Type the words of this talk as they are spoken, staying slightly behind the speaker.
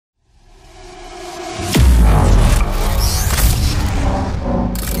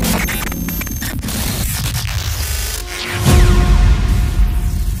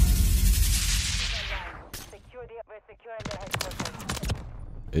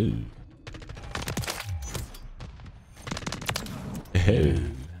Ooh. Ooh.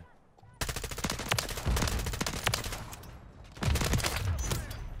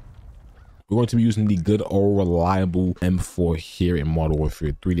 We're going to be using the good old reliable M4 here in Modern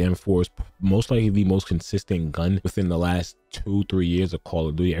Warfare 3. The M4 is most likely the most consistent gun within the last 2-3 years of Call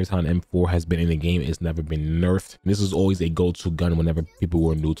of Duty. Every time M4 has been in the game, it's never been nerfed. And this is always a go-to gun whenever people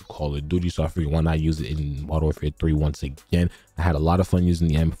were new to Call of Duty. So I figured why not use it in Modern Warfare 3 once again. I had a lot of fun using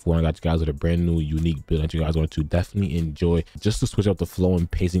the M4. I got you guys with a brand new unique build that you guys want to definitely enjoy, just to switch up the flow and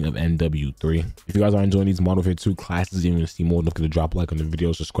pacing of MW3. If you guys are enjoying these Modern Warfare 2 classes and you want to see more, don't forget to drop a like on the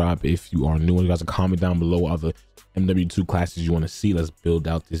video, subscribe if you are new, and you guys can comment down below other MW2 classes you want to see. Let's build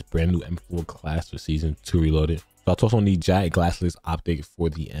out this brand new M4 class for season 2 reloaded. So I'll toss on the giant glassless optic for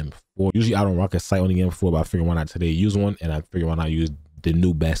the M4. Usually I don't rock a sight on the M4, but I figured why not today use one, and I figured why not use the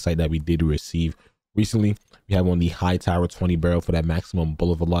new best sight that we did receive recently. We have on the high tower 20 barrel for that maximum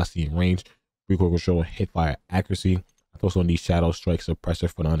bullet velocity and range, recoil control, hip fire accuracy. I toss on the shadow strike suppressor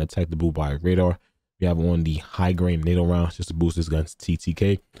for the undetectable by radar. We have on the high grain NATO rounds just to boost this gun's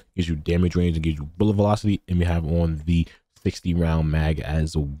TTK, gives you damage range and gives you bullet velocity. And we have on the 60 round mag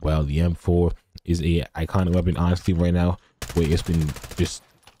as well. The M4 is a iconic weapon, honestly, right now, where it's been just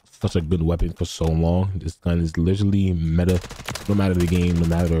such a good weapon for so long. This gun is literally meta, no matter the game, no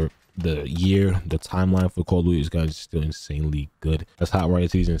matter the year, the timeline for Call of Duty. This gun is still insanely good. That's how I run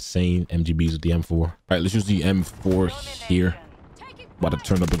into these insane MGBs with the M4. All right, let's use the M4 here. About to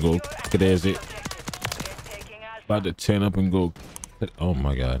turn up and go. There's it. About to turn up and go. Oh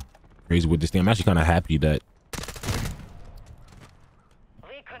my god, crazy with this thing. I'm actually kind of happy that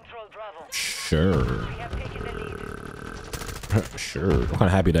sure I'm kind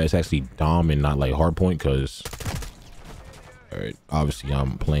of happy that it's actually Dom and not like hardpoint, because all right, obviously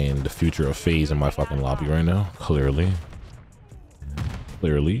I'm playing the future of FaZe in my fucking lobby right now. Clearly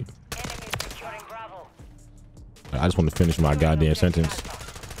I just want to finish my goddamn sentence.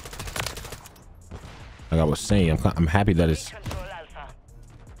 Like I was saying, I'm happy that it's...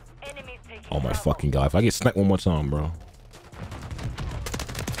 Oh my fucking god, if I get sniped one more time, bro.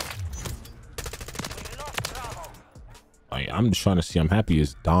 I'm just trying to see, I'm happy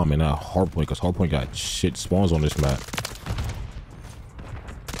it's Dom and not hardpoint, because hardpoint got shit spawns on this map.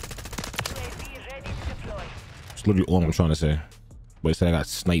 That's literally all I'm trying to say. But it said I got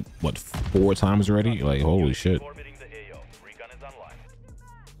sniped, what, 4 times already? Like, holy shit.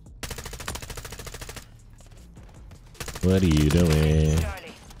 What are you doing?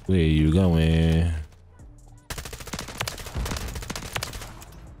 Where are you going?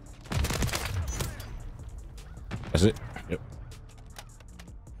 That's it. Yep.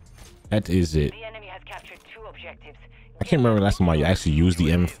 That is it. The enemy has captured 2 objectives. I can't remember the last time I actually used the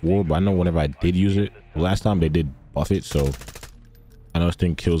M4, but I know whenever I did use it, the last time they did buff it, so I know this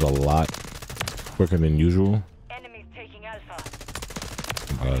thing kills a lot quicker than usual. Enemies taking Alpha.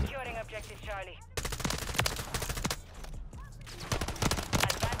 Oh my god. Securing objective Charlie.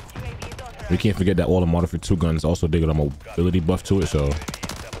 We can't forget that all the Modern Warfare 2 guns also did get a mobility buff to it, so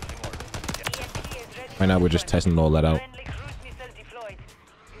right now we're just testing all that out.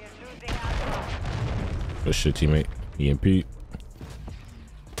 Good shit, teammate. EMP.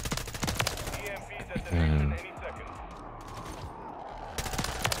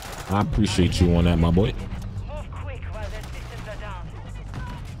 I appreciate you on that, my boy.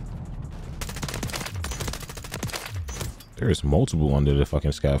 There's multiple under the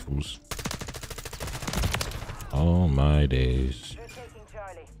fucking scaffolds. Oh my days.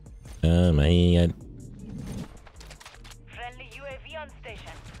 Oh my god. Friendly UAV on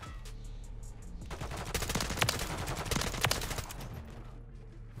station.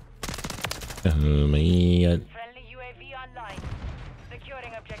 Oh my god. Friendly UAV online.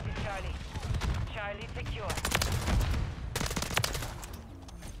 Securing objective Charlie. Charlie secure.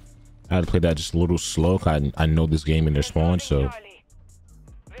 I had to play that just a little slow, cause I know this game in their spawn, so.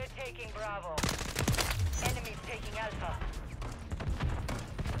 We're taking Bravo. Enemies taking Alpha.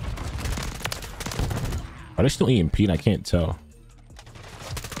 Are they still EMP? I can't tell.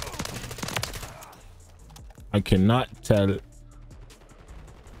 I cannot tell.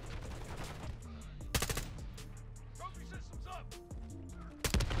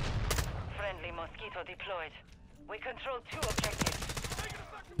 Friendly Mosquito deployed. We control 2 objectives.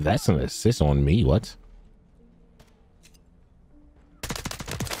 That's an assist on me. What?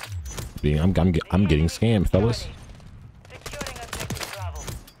 I'm getting scammed, fellas. Securing objective Bravo.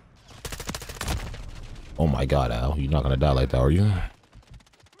 Oh my god, Al, you're not gonna die like that, are you? We're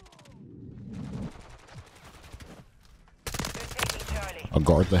taking Charlie. A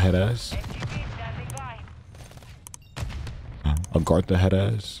guard the head ass. MGB standing by. A guard the head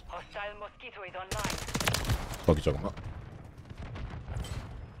ass. Hostile mosquito is online. Fuck you talking about?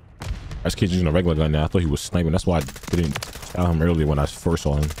 This kid's using a regular gun now. I thought he was sniping. That's why I didn't tell him earlier when I first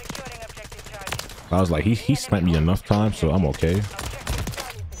saw him. Securing objective Charlie. I was like, he sniped me enough times, so I'm okay. Objective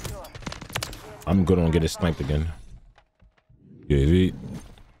Charlie secure. I'm good on getting sniped again. Yeah,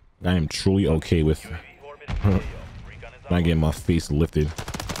 I am truly okay with not getting my face lifted.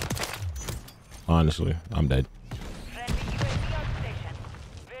 Honestly, I'm dead. Friendly UAV on station.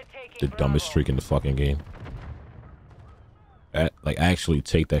 We're The taking dumbest Bravo. streak in the fucking game. Like, actually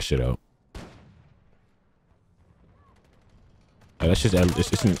take that shit out. Like, that's just,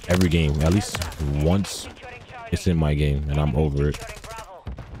 it's in every game. At least once Securing Charlie. it's in my game, and I'm over it. Securing Bravo.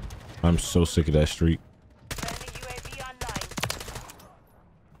 I'm so sick of that streak. Friendly UAV online.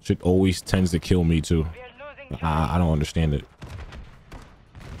 Shit always tends to kill me too. We're losing Charlie. I don't understand it.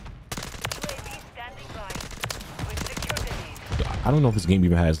 UAV standing by. We've secured the lead. I don't know if this game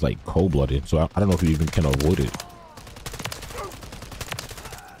even has like cold-blooded, so I don't know if you even can avoid it.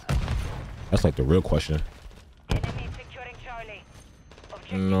 That's like the real question. Enemy securing Charlie.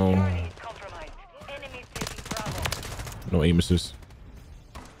 Objective No. Charlie is compromised. Enemies taking Bravo. No aim assist.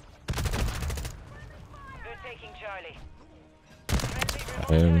 We're taking Charlie.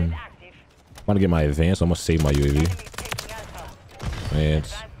 Friendly remote turret active. I'm gonna get my advance. I'm gonna save my UAV. Enemies taking Alpha.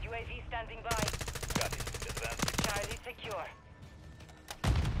 Advance. Advanced UAV standing by. Charlie secure.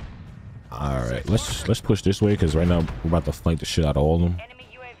 All right, let's push this way because right now we're about to fight the shit out of all of them. Enemy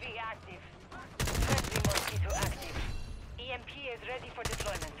UAV active. Friendly mosquito active. EMP is ready for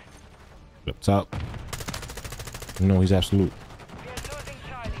deployment. Up top. No, he's absolute. We're losing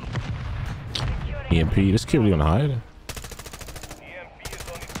Charlie. Securing EMP. This kid really gonna hide.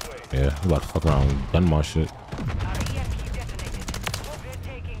 Yeah, I'm about to fuck around and gun my shit. Our EMP detonated. We're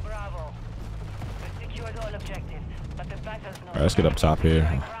taking Bravo. We've secured all objectives, but the battle's not. All right, let's get up top here.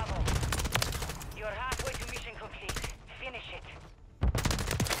 Bravo. You're halfway to mission complete. Finish it.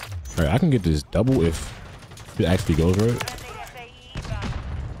 All right, I can get this double if it actually goes right. Friendly SAE bound.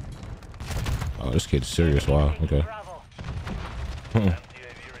 Oh, this kid's serious. Wow. Taking Okay. Bravo.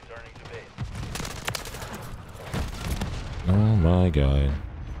 Oh my god.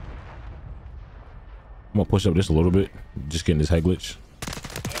 I'm gonna push up this a little bit. Just getting this head glitch.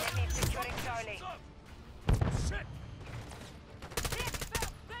 Enemy securing Charlie.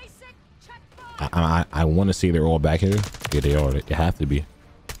 I want to say they're all back here. Yeah, they are. They have to be.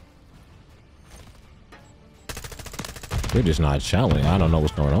 They're just not challenging. I don't know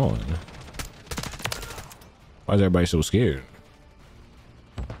what's going on. Why is everybody so scared?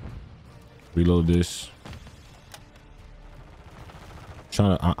 Reload this.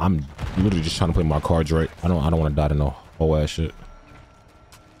 I'm literally just trying to play my cards right. I don't want to die to no whole ass shit.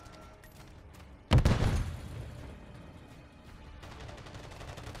 We're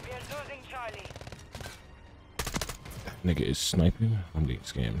losing Charlie. Nigga is sniping. I'm getting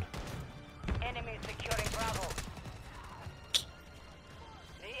scammed. Enemy securing Bravo.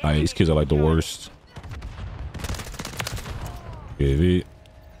 Alright, these kids are like the worst. Baby.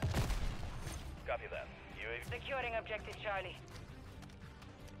 Copy that. UAV. Securing objective Charlie.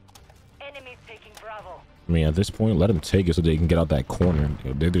 Enemies taking Bravo. I mean, at this point, let them take it so they can get out that corner.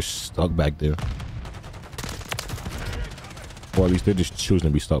 They're just stuck back there. Or at least they're just choosing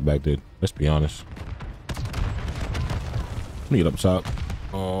to be stuck back there. Let's be honest. Let me get up top.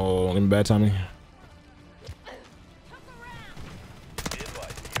 Oh, give me bad timing. Be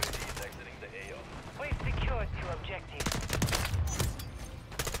advised, UAV is exiting the AO. We've secured 2 objectives.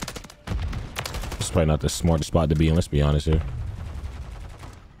 This is probably not the smartest spot to be in. Let's be honest here.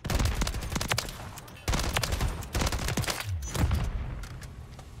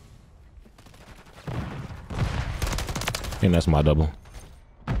 And that's my double.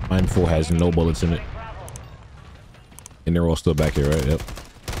 My M4 has no bullets in it. Bravo. And they're all still back here, right? Yep.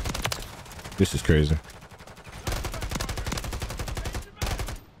 This is crazy.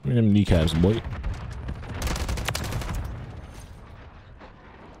 Look at them kneecaps, boy.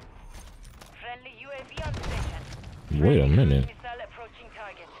 Friendly UAV on station. Wait a minute. Missile approaching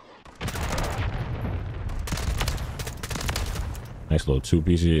target. Nice little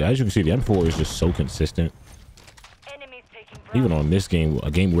two-piece here. As you can see, the M4 is just so consistent. Enemies taking Bravo. Even on this game, a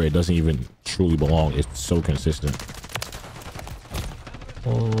game where it doesn't even truly belong, it's so consistent.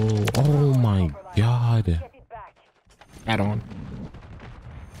 Oh my god. Get it back. Add on.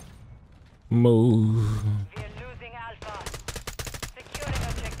 Move. We're losing Alpha. Securing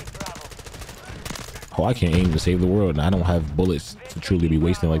objective Bravo. Oh, I can't aim to save the world, and I don't have bullets to truly be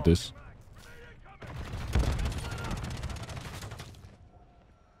wasting like this.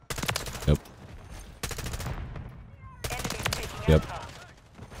 Yep. Enemies taking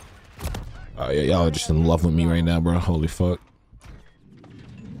Y'all are just in love with me right now, bro. Holy fuck. The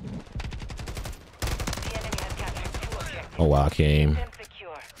enemy has captured 2 objectives. Oh wow, I came. Them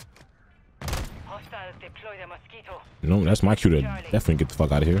secure. Hostiles deploy the mosquito. No, that's my cue to definitely get the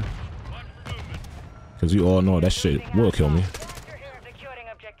fuck out of here. Cause you all know that shit will kill me. Securing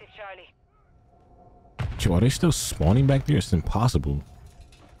objective Charlie. Yo, are they still spawning back there? It's impossible.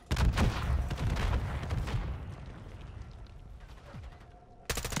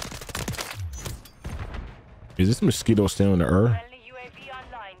 Is this mosquito still in the air? Friendly UAV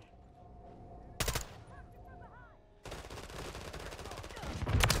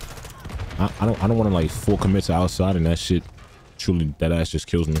online. I don't want to like full commit to outside and that shit truly that ass just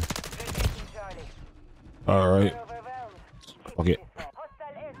kills me. Good taking Charlie. All right. Overwhelmed. Fuck it.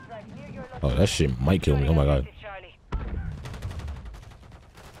 Hostile airstrike near your Oh, that shit might kill me. Oh my god. Charlie.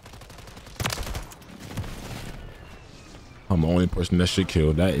 I'm the only person that shit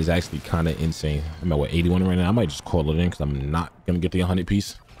killed. That is actually kind of insane. I'm at what, 81 right now. I might just call it in because I'm not gonna get the 100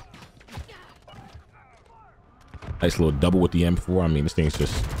 piece. Nice little double with the M4. I mean, this thing's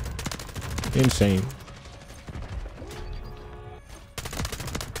just insane.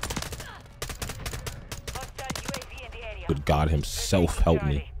 Hostile UAV in the area. Good God himself help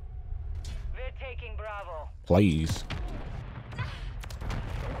me. We're taking Bravo. Please.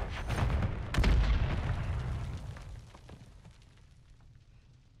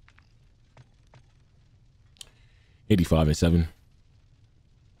 $85-7.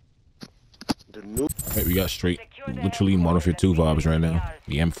 Right, we got straight, literally Modern Warfare 2 vibes right now.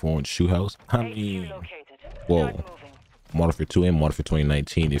 The M4 and shoe house. I mean, whoa, Modern Warfare 2 and Modern Warfare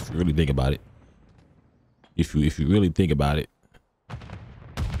 2019. If you really think about it, if you really think about it.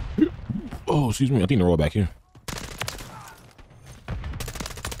 Oh, excuse me. I think they're all back here.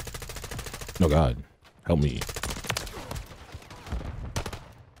 Oh God, help me.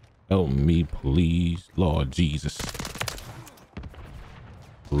 Help me, please, Lord Jesus.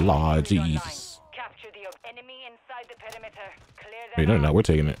 Lord Jesus. Capture the enemy inside the perimeter. Clear them Wait, no, out. no, we're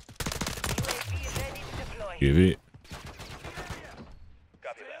taking it. UAV is ready to deploy. Give it.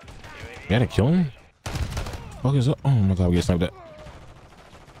 Copy that. UAV Gotta kill him? Fuck is up? Oh my God, we get sniped at.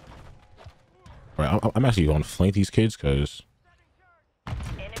 Alright, I'm actually gonna flank these kids because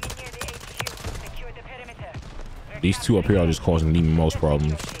Enemy near the HQ. Secure the perimeter. We're these two up here are just causing the most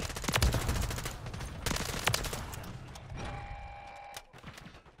problems.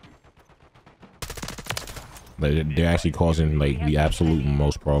 Like, they're actually causing like the absolute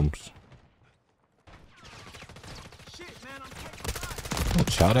most problems. Don't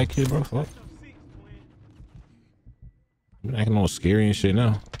chow that kid, bro. Fuck. I'm acting all scary and shit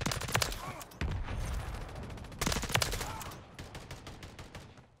now.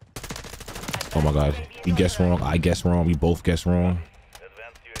 Oh my God. He guessed wrong. I guessed wrong. We both guessed wrong.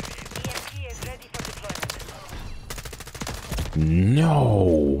 advanced UAV. EMP is ready for deployment.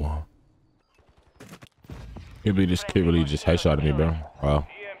 No. Maybe this kid really just headshotted me, bro. Wow.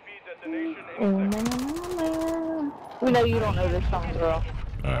 EMP detonation. We know you don't know this song, girl.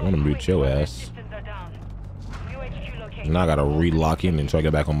 Alright, I'm gonna mute your ass. Systems are down. UHQ located. Now I gotta relock in and try to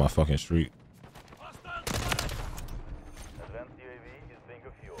get back on my fucking street. Advanced UAV is bingo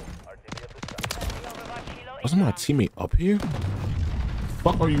fuel. RTB at the top. Overwatch helo Wasn't my teammate up here?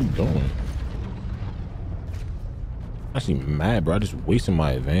 Fuck are you doing? Actually mad, bro. I just wasted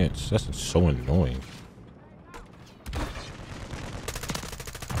my advance. That's so annoying.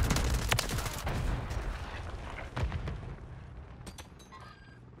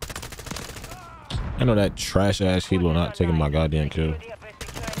 I know that trash ass helo not taking my goddamn kill.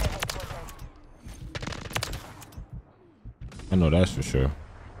 I know that's for sure.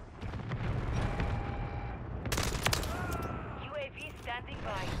 UAV standing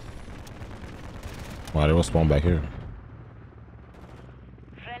by. Why they all spawn back here?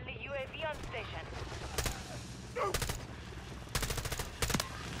 Friendly UAV on station.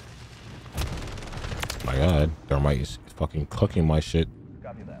 My God, Thermite is fucking cooking my shit.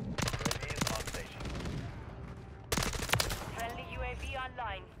 Copy that. UAV is on station. Friendly UAV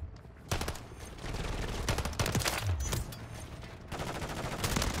online.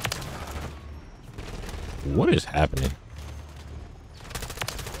 What is happening?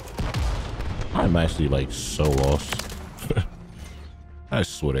 I'm actually like so lost. I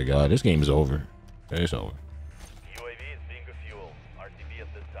swear to God, this game is over. It's over. UAV is bingo fuel. RTB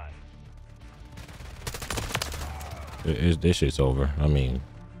at this time. This shit's over. I mean,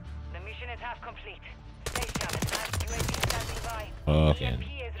 The mission is half complete. Station, advanced UAV standing by. Okay. EMP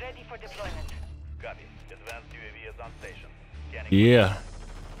is ready for deployment. Copy. Advanced UAV is on station. Scanning. yeah.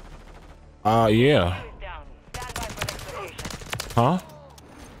 Yeah. Is down. Stand by for next location. Huh?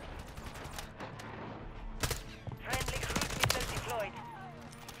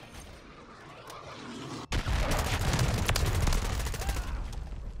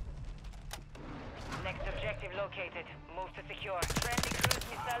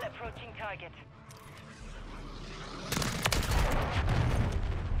 Hostile approaching target.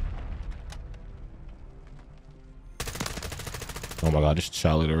 Oh my god, just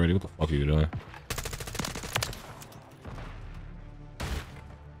child it already. What the fuck are you doing? I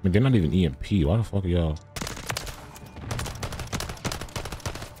mean, they're not even EMP. Why the fuck are y'all?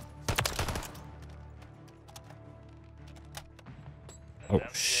 Oh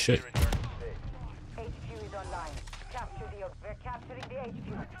shit. HQ is online. We're capturing the HQ.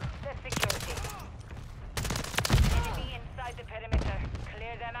 Set security. Enemy inside the perimeter.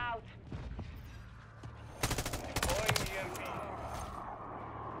 Clear them out.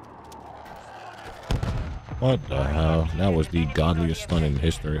 What the hell? That was the godliest stun in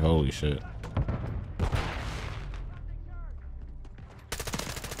history. Holy shit. The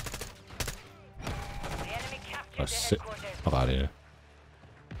enemy captured Oh, the shit. headquarters. Fuck out of here.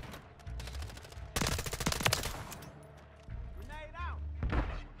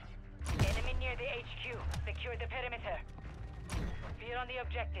 Enemy near the HQ. Secure the perimeter. We're on the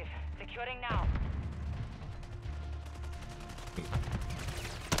objective. Securing now.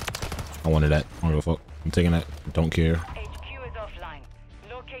 I wanted that. I don't give a fuck. I'm taking that. Don't care. HQ is offline.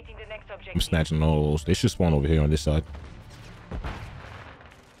 Locating the next objective. I'm snatching all those. They should spawn over here on this side.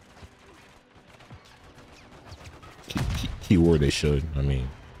 Keyword they should. I mean.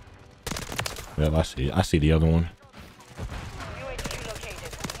 Well, I see. I see the other one. New HQ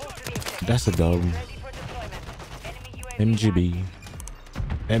located. Move to the objective. That's a dub. Ready for deployment. Enemy UAV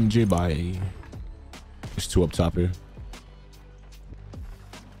MGB. MGB. There's two up top here.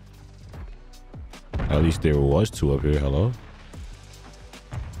 At least there was two up here. Hello.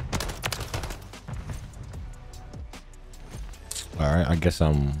 All right. I guess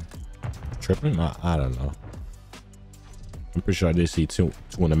I'm tripping. I don't know. I'm pretty sure I did see two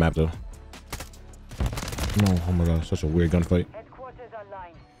on the map though. No. Oh my god. Such a weird gunfight. Headquarters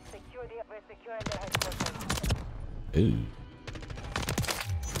online. Secure the we're securing the headquarters. Ooh.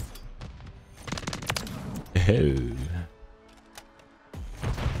 Ooh.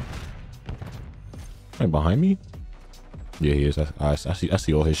 Right behind me? Yeah, he is. I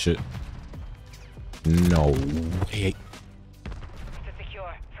see all his shit. No. Hey. To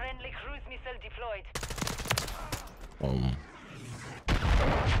secure. Friendly cruise missile deployed.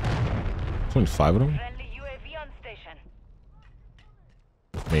 25 of them? Friendly UAV on station.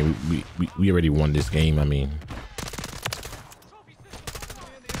 I mean, we already won this game. I mean,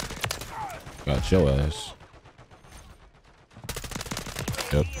 got your ass.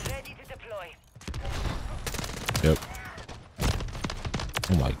 Yep. Ready to deploy. Yep.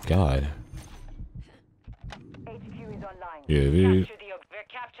 Oh my god. HQ is online. Yeah, dude. We're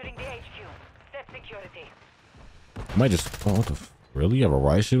capturing the HQ. Set security. I might just. Oh, what the? Really? You have a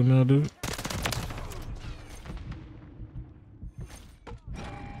riot shield now, dude?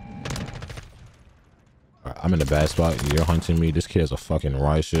 Alright, I'm in a bad spot. You're hunting me. This kid has a fucking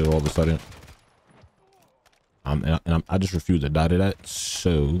riot shield all of a sudden. I just refuse to die to that.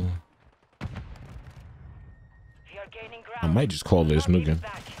 So You're gaining ground. I might just call this nuking.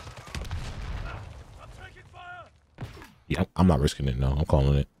 Back. Yeah, I'm not risking it. No, I'm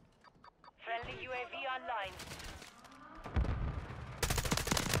calling it. Friendly UAV online.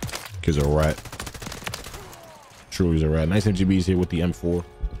 Kid's a rat. True, he's a rat. Nice MGBs here with the M4.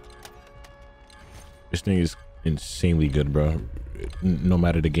 This thing is insanely good, bro. No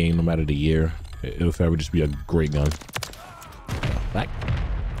matter the game, no matter the year, it'll forever just be a great gun. Back.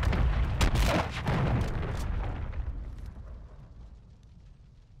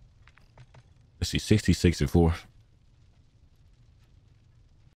 Let's see, 66 and 4.